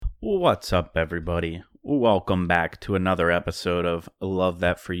What's up, everybody? Welcome back to another episode of Love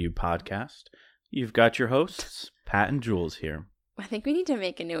That For You podcast. You've got your hosts, Pat and Jules here. I think we need to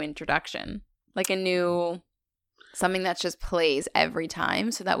make a new introduction, like something that just plays every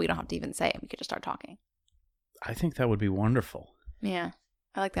time so that we don't have to even say it. We could just start talking. I think that would be wonderful. Yeah,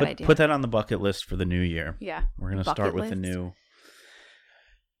 I like that idea. Put that on the bucket list for the new year. Yeah. We're going to start with a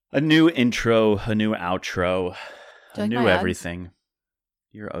new intro, a new outro, a new everything.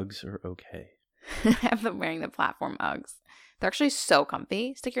 Your Uggs are okay. I have them wearing the platform Uggs. They're actually so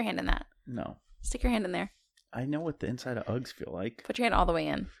comfy. Stick your hand in that. No. Stick your hand in there. I know what the inside of Uggs feel like. Put your hand all the way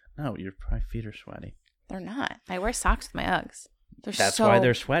in. No, my feet are sweaty. They're not. I wear socks with my Uggs. That's why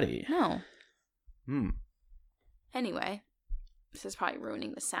they're sweaty. No. Anyway, this is probably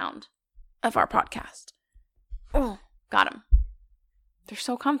ruining the sound of our podcast. Oh, got them. They're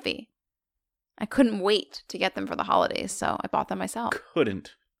so comfy. I couldn't wait to get them for the holidays, so I bought them myself.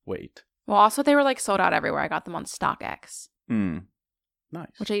 Couldn't wait. Well, also, they were like sold out everywhere. I got them on StockX. Nice.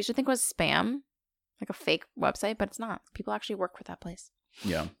 Which I used to think was spam, like a fake website, but it's not. People actually work for that place.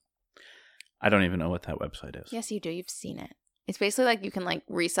 Yeah. I don't even know what that website is. Yes, you do. You've seen it. It's basically like you can like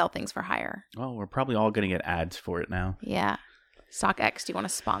resell things for hire. Well, we're probably all going to get ads for it now. Yeah. StockX, do you want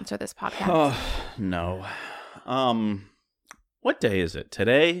to sponsor this podcast? Oh, no. What day is it?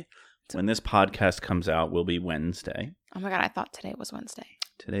 Today, when this podcast comes out, will be Wednesday. Oh my God, I thought today was Wednesday.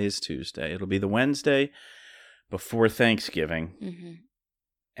 Today is Tuesday. It'll be the Wednesday before Thanksgiving. Mm-hmm.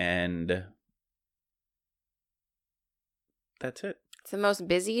 And that's it. It's the most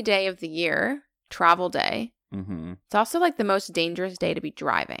busy day of the year, travel day. Mm-hmm. It's also like the most dangerous day to be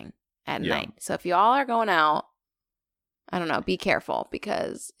driving at night. So if y'all are going out, I don't know, be careful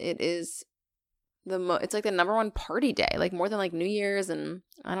because it is it's like the number one party day, like more than like New Year's and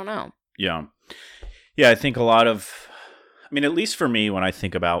I don't know. Yeah. Yeah, I think at least for me, when I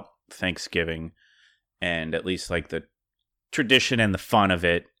think about Thanksgiving and at least like the tradition and the fun of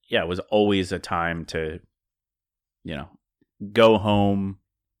it, it was always a time to, go home,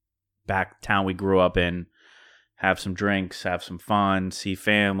 back town we grew up in, have some drinks, have some fun, see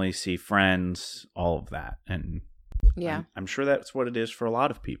family, see friends, all of that. And yeah, I'm sure that's what it is for a lot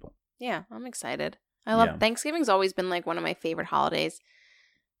of people. Yeah, I'm excited. I love Thanksgiving's always been like one of my favorite holidays.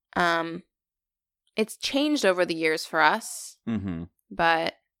 It's changed over the years for us,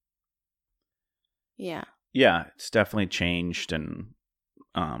 but yeah. Yeah, it's definitely changed, and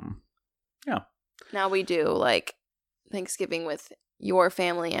Now we do like Thanksgiving with your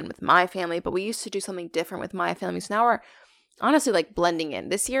family and with my family, but we used to do something different with my family. So now we're honestly like blending in.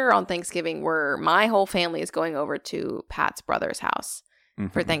 This year on Thanksgiving, my whole family is going over to Pat's brother's house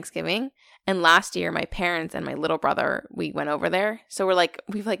for Thanksgiving. And last year, my parents and my little brother, we went over there. So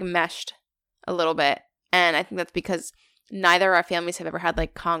we've like meshed a little bit. And I think that's because neither of our families have ever had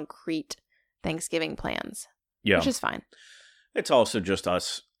like concrete Thanksgiving plans. Yeah. Which is fine. It's also just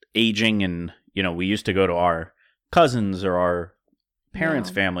us aging and, we used to go to our cousins or our parents'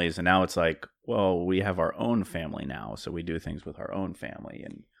 families. And now it's like, well, we have our own family now. So we do things with our own family.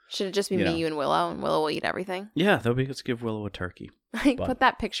 And should it just be me, you, and Willow? And Willow will eat everything? Yeah, let's give Willow a turkey. Put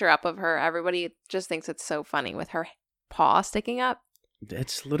that picture up of her. Everybody just thinks it's so funny with her paw sticking up.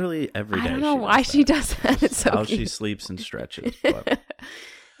 It's literally every day. I don't know why she does that. It's so how cute. She sleeps and stretches. But.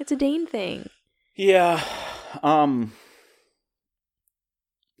 It's a Dane thing. Yeah.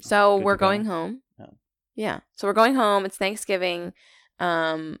 So we're going home. Oh. Yeah. So we're going home. It's Thanksgiving.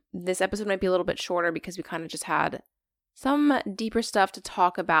 This episode might be a little bit shorter because we kind of just had some deeper stuff to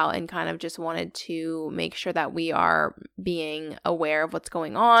talk about and kind of just wanted to make sure that we are being aware of what's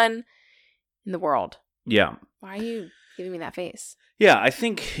going on in the world. Yeah. Why are you giving me that face? Yeah, I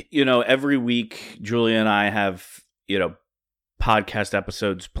think, every week Julia and I have, podcast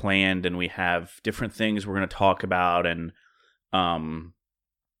episodes planned and we have different things we're going to talk about. And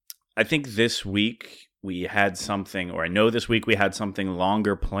I think this week we had something, or I know this week we had something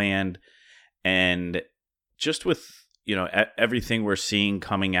longer planned. And just with, everything we're seeing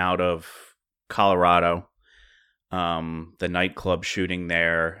coming out of Colorado, the nightclub shooting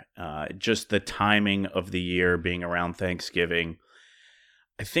there, just the timing of the year being around Thanksgiving,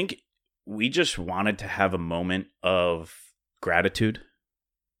 I think we just wanted to have a moment of gratitude.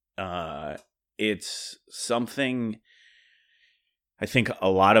 It's something I think a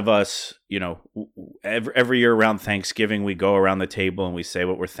lot of us, every year around Thanksgiving, we go around the table and we say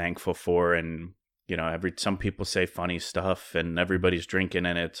what we're thankful for. And, some people say funny stuff and everybody's drinking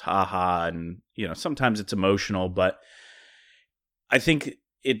and it's ha-ha. And, sometimes it's emotional, but I think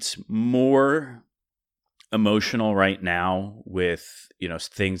it's more emotional right now with,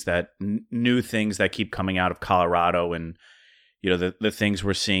 things that new things that keep coming out of Colorado and, the things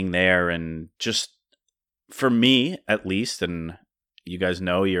we're seeing there, and just for me at least, and you guys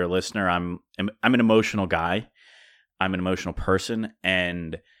know, you're a listener, I'm an emotional guy. I'm an emotional person,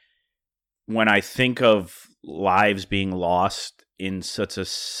 and when I think of lives being lost in such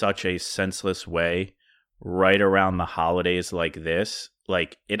a senseless way right around the holidays like this,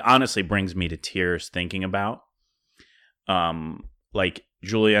 like, it honestly brings me to tears thinking about. Like,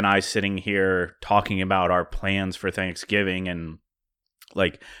 Julia and I sitting here talking about our plans for Thanksgiving, and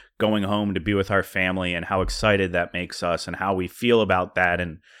like going home to be with our family, and how excited that makes us and how we feel about that.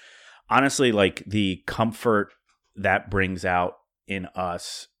 And honestly, like, the comfort that brings out in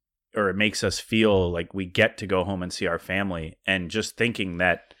us, or it makes us feel like we get to go home and see our family, and just thinking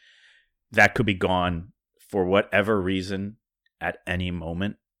that that could be gone for whatever reason at any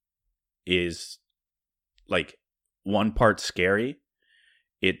moment is, like, one part scary.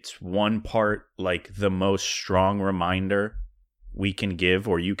 It's one part like the most strong reminder we can give,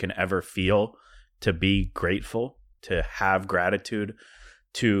 or you can ever feel, to be grateful, to have gratitude,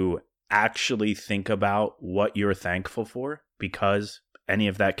 to actually think about what you're thankful for, because any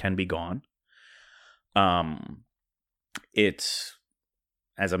of that can be gone. It's,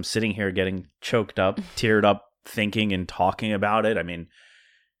 as I'm sitting here getting choked up, teared up, thinking and talking about it. I mean,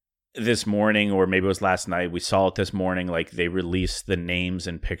 this morning, or maybe it was last night, we saw it this morning, like, they released the names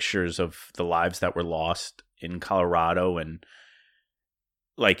and pictures of the lives that were lost in Colorado, and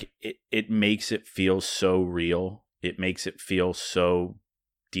like, it makes it feel so real. It makes it feel so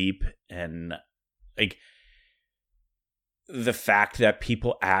deep, and like, the fact that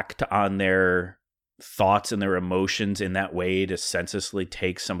people act on their thoughts and their emotions in that way to senselessly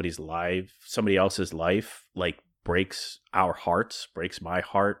take somebody else's life, like, breaks our hearts, breaks my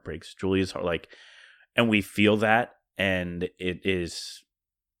heart, breaks Julia's heart, like, and we feel that, and it is,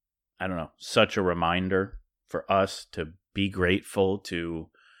 I don't know, such a reminder for us to be grateful, to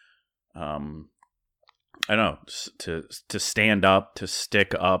I don't know, to stand up, to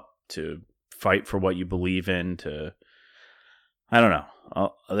stick up, to fight for what you believe in, to, I don't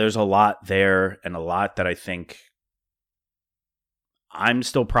know. There's a lot there, and a lot that I think I'm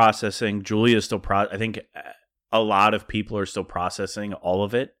still processing. Julia's still I think a lot of people are still processing all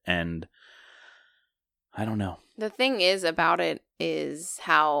of it, and I don't know. The thing is about it is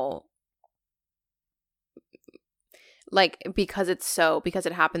how, like, because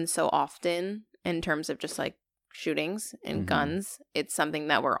it happens so often in terms of just like shootings and guns, it's something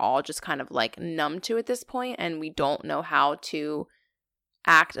that we're all just kind of like numb to at this point, and we don't know how to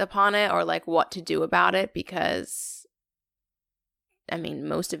act upon it or like what to do about it, because I mean,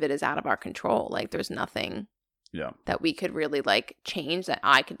 most of it is out of our control. Like, there's nothing that we could really like change, that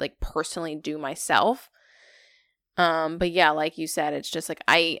I could like personally do myself. But yeah, like you said, it's just like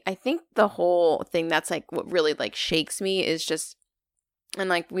I think the whole thing that's like what really like shakes me is just, and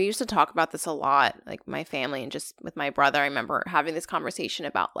like we used to talk about this a lot, like my family and just with my brother. I remember having this conversation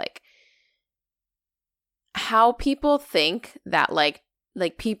about like how people think that like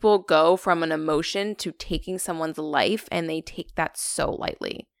people go from an emotion to taking someone's life, and they take that so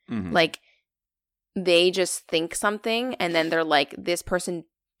lightly. Like, they just think something, and then they're like, this person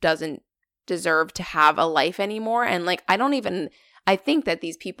doesn't deserve to have a life anymore. And like, I think that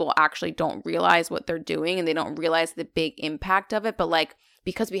these people actually don't realize what they're doing, and they don't realize the big impact of it. But like,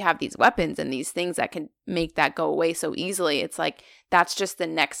 because we have these weapons and these things that can make that go away so easily, it's like, that's just the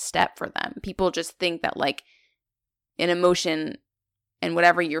next step for them. People just think that like an emotion and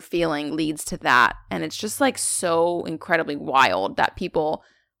whatever you're feeling leads to that. And it's just like so incredibly wild that people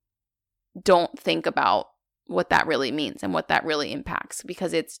don't think about what that really means and what that really impacts,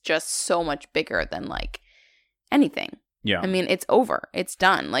 because it's just so much bigger than like anything. Yeah. I mean, it's over. It's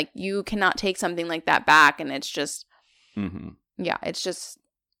done. Like, you cannot take something like that back. And it's just, yeah, it's just,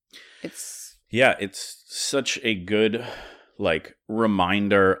 yeah, it's such a good like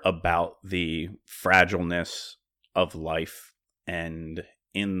reminder about the fragileness of life. And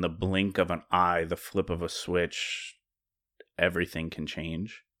in the blink of an eye, the flip of a switch, everything can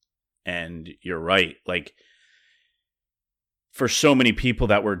change. And you're right. Like, for so many people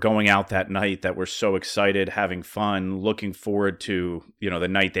that were going out that night, that were so excited, having fun, looking forward to, the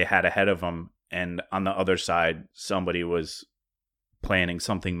night they had ahead of them. And on the other side, somebody was planning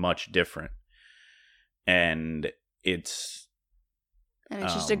something much different. And it's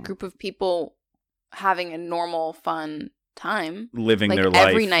just a group of people having a normal, fun time, living like their life.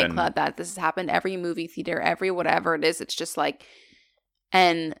 Every nightclub that this has happened, every movie theater, every whatever it is, it's just like,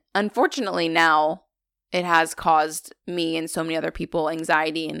 and unfortunately now it has caused me and so many other people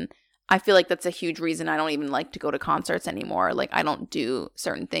anxiety, and I feel like that's a huge reason I don't even like to go to concerts anymore. Like, I don't do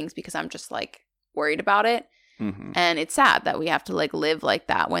certain things because I'm just like worried about it. Mm-hmm. And it's sad that we have to like live like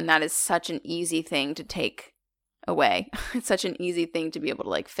that when that is such an easy thing to take away. It's such an easy thing to be able to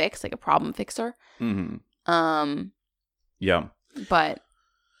like fix, like a problem fixer. Mm-hmm. Yeah. But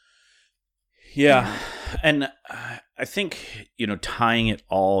yeah. And I think, tying it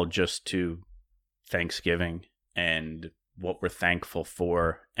all just to Thanksgiving and what we're thankful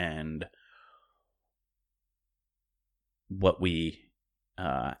for and what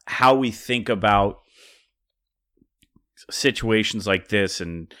how we think about situations like this,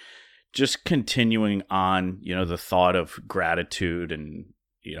 and just continuing on, the thought of gratitude and,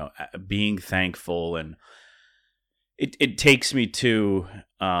 being thankful. And it takes me to,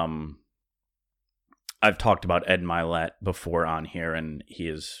 I've talked about Ed Milet before on here, and he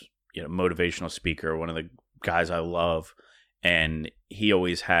is, motivational speaker, one of the guys I love. And he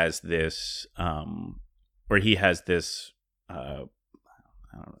always has this, or he has this, I don't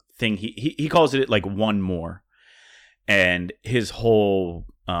know, thing. He calls it like one more. And his whole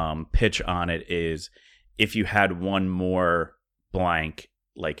pitch on it is, if you had one more blank,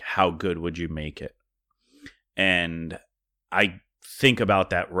 like how good would you make it? And I think about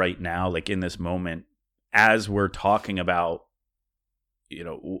that right now, like in this moment, as we're talking about,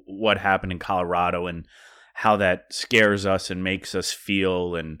 what happened in Colorado and how that scares us and makes us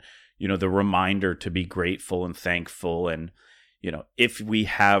feel, and, the reminder to be grateful and thankful. And, if we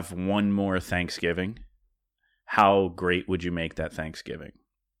have one more Thanksgiving, how great would you make that Thanksgiving?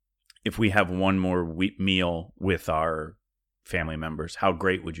 If we have one more meal with our family members, how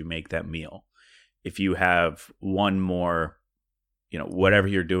great would you make that meal? If you have one more, whatever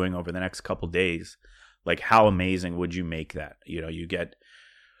you're doing over the next couple days, like how amazing would you make that? You get,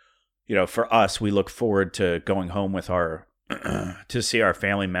 for us, we look forward to going home with to see our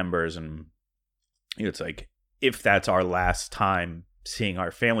family members. And it's like, if that's our last time seeing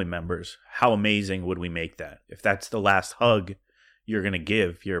our family members, how amazing would we make that? If that's the last hug you're going to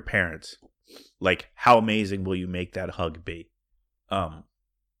give your parents, like how amazing will you make that hug be? As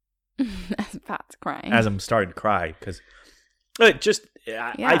Pat's crying. As I'm starting to cry, because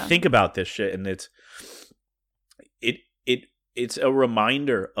I think about this shit, and it's a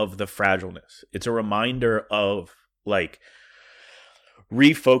reminder of the fragileness. It's a reminder of like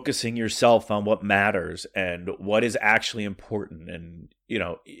refocusing yourself on what matters and what is actually important. And,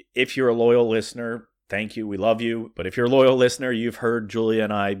 if you're a loyal listener, thank you. We love you. But if you're a loyal listener, you've heard Julia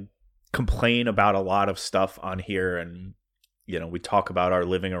and I complain about a lot of stuff on here. And, we talk about our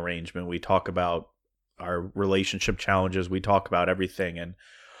living arrangement. We talk about our relationship challenges. We talk about everything. And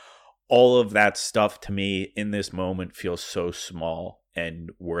all of that stuff to me in this moment feels so small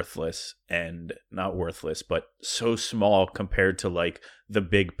and worthless, and not worthless, but so small compared to like the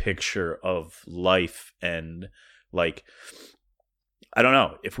big picture of life. And like, I don't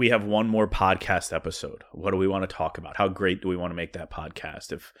know, if we have one more podcast episode, what do we want to talk about? How great do we want to make that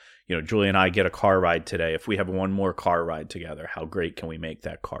podcast? If, Julie and I get a car ride today, if we have one more car ride together, how great can we make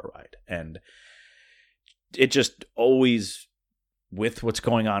that car ride? And it just always, with what's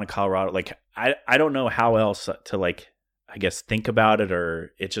going on in Colorado, like, I don't know how else to like, I guess, think about it,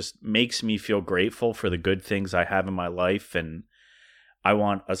 or it just makes me feel grateful for the good things I have in my life. And I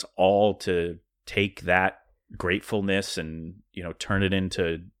want us all to take that gratefulness and, turn it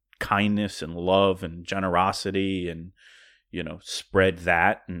into kindness and love and generosity, and, spread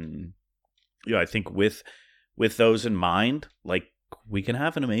that. And, I think with those in mind, like, we can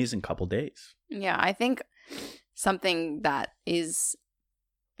have an amazing couple days. Yeah, I think something that is,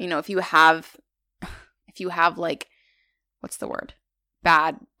 if you have like, what's the word?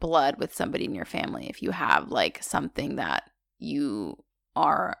 Bad blood with somebody in your family. If you have like something that you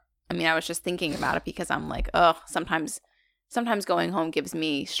are, I was just thinking about it because I'm like, sometimes going home gives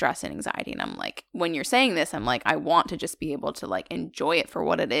me stress and anxiety. And I'm like, when you're saying this, I'm like, I want to just be able to like enjoy it for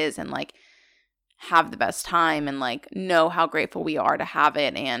what it is and like have the best time and like know how grateful we are to have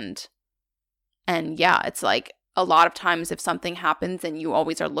it. And yeah, it's like, a lot of times if something happens and you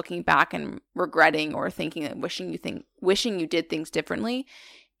always are looking back and regretting or thinking and wishing you did things differently.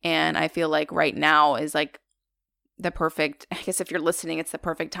 And I feel like right now is like the perfect, I guess if you're listening, it's the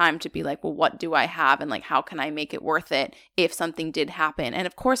perfect time to be like, well, what do I have? And like, how can I make it worth it if something did happen? And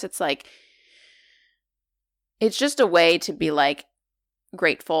of course it's like, it's just a way to be like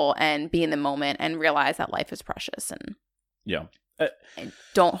grateful and be in the moment and realize that life is precious. And yeah. And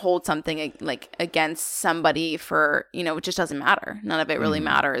don't hold something like against somebody for, it just doesn't matter. None of it really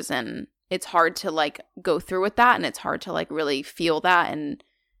matters. And it's hard to like go through with that. And it's hard to like really feel that.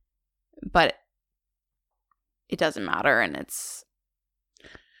 But it doesn't matter. And it's.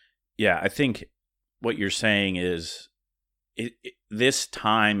 Yeah, I think what you're saying is this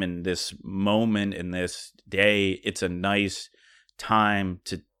time and this moment in this day, it's a nice time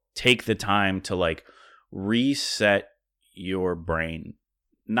to take the time to like reset your brain,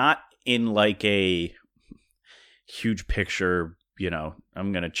 not in like a huge picture,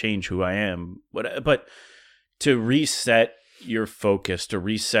 I'm going to change who I am, but to reset your focus, to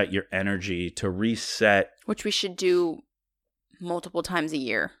reset your energy, to reset. Which we should do multiple times a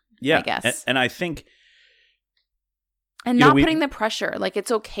year, yeah, I guess. And I think. And not putting the pressure. Like,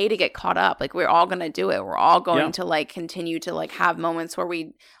 it's okay to get caught up. Like, we're all going to do it. We're all going to, like, continue to, like, have moments where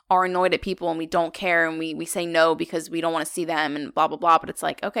we are annoyed at people and we don't care and we say no because we don't want to see them and blah, blah, blah. But it's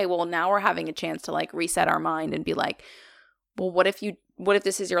like, okay, well, now we're having a chance to, like, reset our mind and be like, well, what if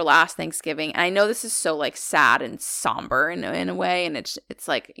this is your last Thanksgiving? And I know this is so, like, sad and somber in a way. And it's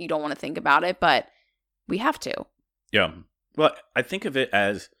like, you don't want to think about it, but we have to. Yeah. Well, I think of it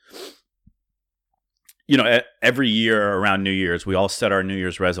as... every year around New Year's, we all set our New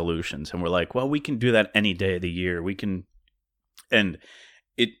Year's resolutions and we're like, well, we can do that any day of the year. We can, and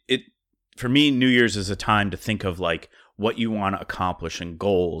it, for me, New Year's is a time to think of like what you want to accomplish and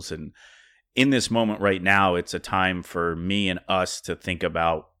goals. And in this moment right now, it's a time for me and us to think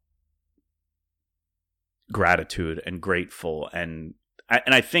about gratitude and grateful. And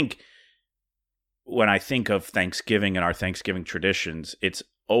I think when I think of Thanksgiving and our Thanksgiving traditions, it's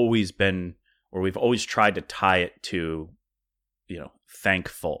always been, or we've always tried to tie it to,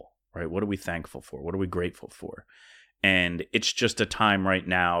 thankful, right? What are we thankful for? What are we grateful for? And it's just a time right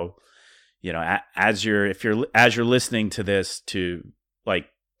now, as you're listening to this, to like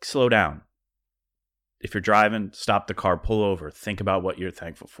slow down. If you're driving, stop the car, pull over, think about what you're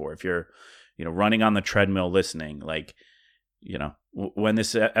thankful for. If you're, running on the treadmill listening, like, when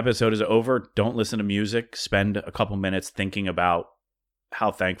this episode is over, don't listen to music. Spend a couple minutes thinking about how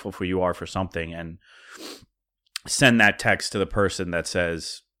thankful for you are for something, and send that text to the person that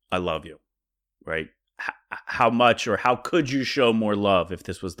says, I love you, right? How much or how could you show more love if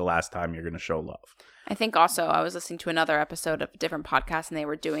this was the last time you're going to show love? I think also I was listening to another episode of a different podcast and they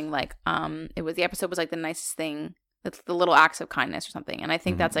were doing like, the episode was like the nicest thing. It's the little acts of kindness or something. And I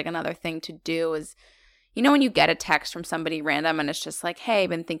think that's like another thing to do is, when you get a text from somebody random and it's just like, hey, I've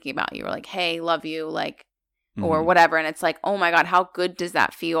been thinking about you, or like, hey, love you, like, or whatever. And it's like, oh my God, how good does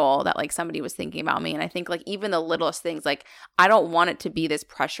that feel that like somebody was thinking about me? And I think like even the littlest things, like I don't want it to be this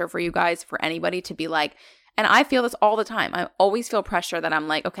pressure for you guys, for anybody to be like, and I feel this all the time. I always feel pressure that I'm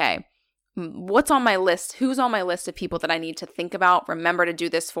like, okay, what's on my list? Who's on my list of people that I need to think about, remember to do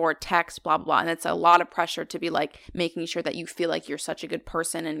this for, text, blah, blah, blah. And it's a lot of pressure to be like making sure that you feel like you're such a good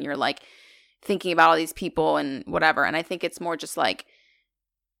person and you're like thinking about all these people and whatever. And I think it's more just like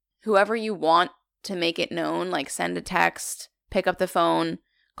whoever you want to make it known, like send a text, pick up the phone,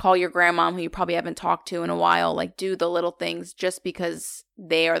 call your grandmom who you probably haven't talked to in a while, like do the little things just because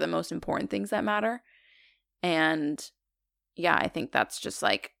they are the most important things that matter. And yeah, I think that's just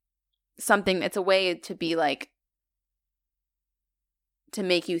like something, it's a way to be like, to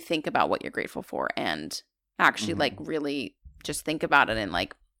make you think about what you're grateful for and actually like really just think about it and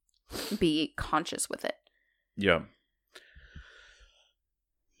like be conscious with it. Yeah.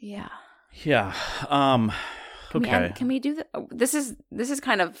 Yeah. Yeah. Okay. Can we do that? This is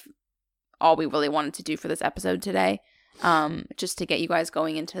kind of all we really wanted to do for this episode today. Just to get you guys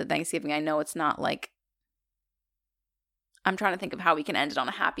going into Thanksgiving. I know it's not like, I'm trying to think of how we can end it on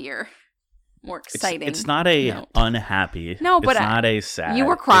a happier, more exciting. It's not a note. Unhappy. No, but it's not a sad. You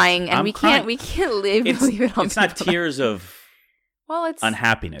were crying, and we crying. can't leave it on. It's not tears of it's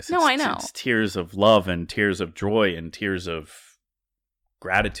unhappiness. No, I know. It's tears of love and tears of joy and tears of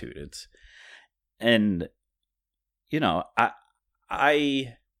gratitude. And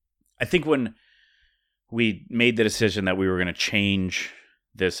I think when we made the decision that we were going to change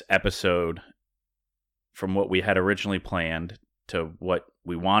this episode from what we had originally planned to what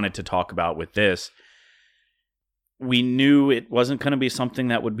we wanted to talk about with this, we knew it wasn't going to be something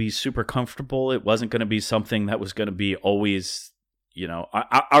that would be super comfortable. It wasn't going to be something that was going to be always,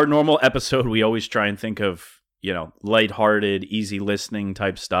 our normal episode, we always try and think of, lighthearted, easy listening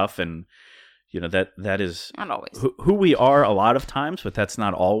type stuff. And, that is not always who we are a lot of times, but that's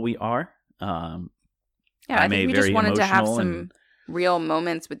not all we are. I think we just wanted to have some real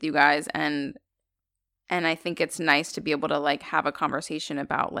moments with you guys. And I think it's nice to be able to like have a conversation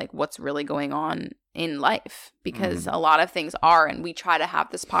about like what's really going on in life, because a lot of things are, and we try to have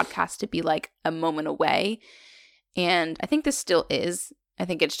this podcast to be like a moment away. And I think this still is. I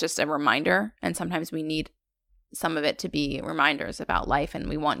think it's just a reminder. And sometimes we need some of it to be reminders about life. And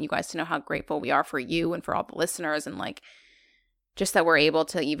we want you guys to know how grateful we are for you and for all the listeners. And like, just that we're able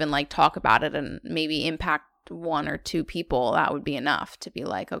to even like talk about it and maybe impact one or two people, that would be enough to be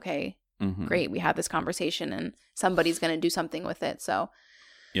like, okay, great, we had this conversation and somebody's going to do something with it. So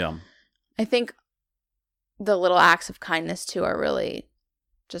yeah, I think the little acts of kindness too are really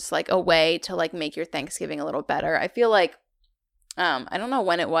just like a way to like make your Thanksgiving a little better. I feel like, I don't know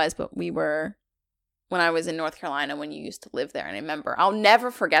when it was, but when I was in North Carolina, when you used to live there. And I remember, I'll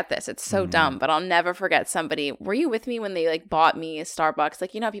never forget this. It's so dumb, but I'll never forget somebody. Were you with me when they like bought me a Starbucks?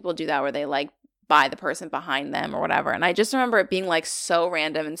 Like, you know how people do that where they like buy the person behind them or whatever. And I just remember it being like so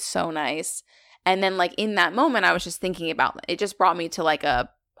random and so nice. And then like in that moment, I was just thinking about it. Just brought me to like a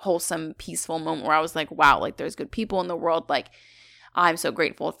wholesome, peaceful moment where I was like, wow, like there's good people in the world. Like I'm so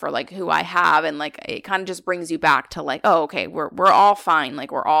grateful for like who I have. And like it kind of just brings you back to like, oh, okay, we're all fine.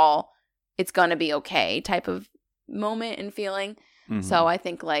 Like it's gonna be okay type of moment and feeling. So I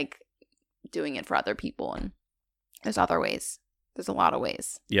think like doing it for other people, and there's other ways. There's a lot of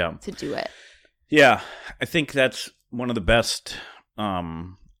ways to do it. Yeah, I think that's one of the best,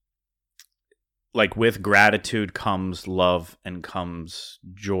 like with gratitude comes love and comes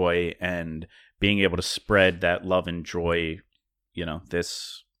joy, and being able to spread that love and joy,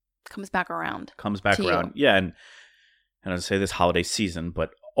 this comes back around. Yeah, and I say this holiday season, but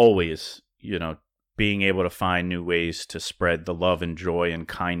always, being able to find new ways to spread the love and joy and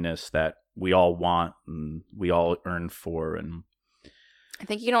kindness that we all want and we all earn for. And I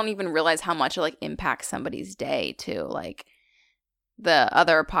think you don't even realize how much it like impacts somebody's day too. Like the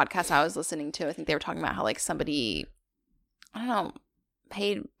other podcast I was listening to, I think they were talking about how like somebody, I don't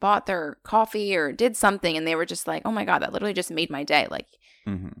know, bought their coffee or did something, and they were just like, oh my God, that literally just made my day. Like,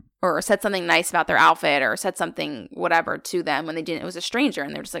 or said something nice about their outfit or said something whatever to them when they didn't. It was a stranger,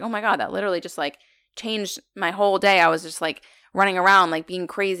 and they're just like, oh my God, that literally just like changed my whole day. I was just like running around like being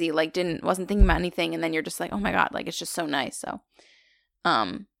crazy, like wasn't thinking about anything, and then you're just like, oh my God, like it's just so nice. So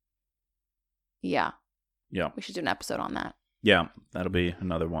yeah, we should do an episode on that. Yeah, that'll be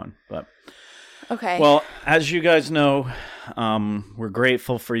another one. But okay, well, as you guys know, we're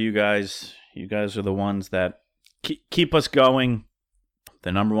grateful for you guys. You guys are the ones that keep us going.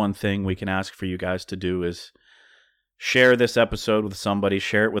 The number one thing we can ask for you guys to do is share this episode with somebody.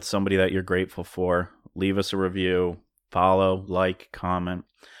 Share it with somebody that you're grateful for. Leave us a review. Follow, like, comment.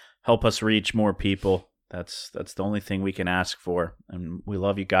 Help us reach more people. That's the only thing we can ask for. And we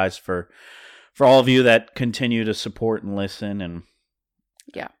love you guys for all of you that continue to support and listen. And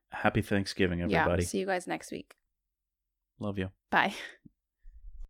happy Thanksgiving, everybody. Yeah, see you guys next week. Love you. Bye.